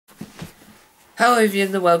Hello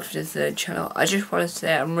everyone and welcome to the third channel. I just want to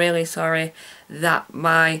say I'm really sorry that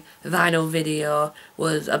my vinyl video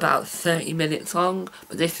was about 30 minutes long,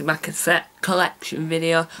 but this is my cassette collection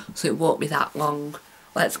video, so it won't be that long.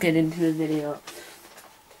 Let's get into the video.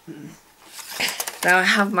 Now I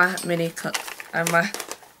have my my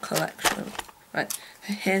collection. Right,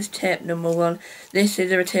 here's tape number 1. This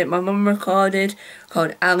is a tape my mum recorded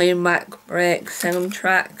called Ali Mac Break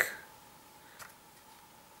Soundtrack.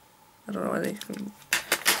 I don't know what these can.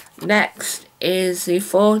 Next is the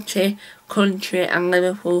 40 country and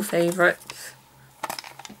Liverpool favourites.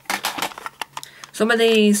 Some of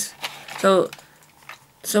these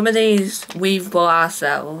we've bought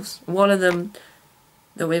ourselves. One of them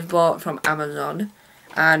that we've bought from Amazon,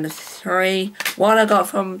 and one I got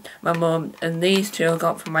from my mum, and these 2 I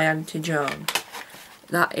got from my Auntie Joan.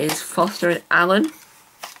 That is Foster and Allen.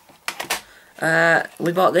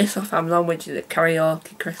 We bought this off Amazon, which is a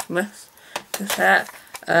karaoke Christmas cassette.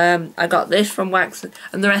 I got this from Wax,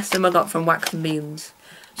 and the rest of them I got from Wax and Beans.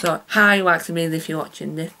 So, hi Wax and Beans if you're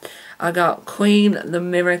watching this. I got Queen the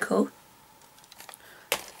Miracle.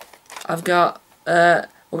 I've got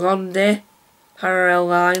Blondie, Parallel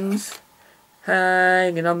Lines,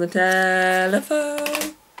 Hanging on the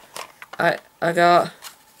Telephone. I got,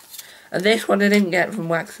 and this one I didn't get from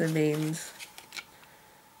Wax and Beans.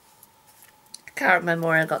 Can't remember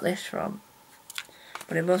where I got this from,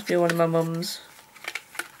 but it must be one of my mum's.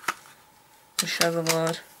 The Show the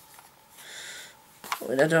Lord.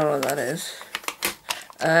 I don't know what that is.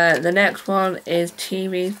 The next one is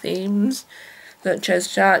TV themes, such as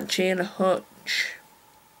Saatchi and Hutch.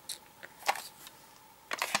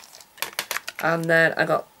 And then I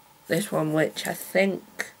got this one, which I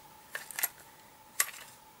think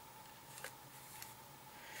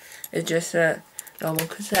is just a normal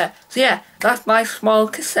cassette. So yeah, that's my small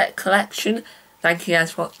cassette collection. Thank you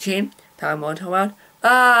guys for watching. Time on to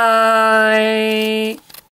Bye!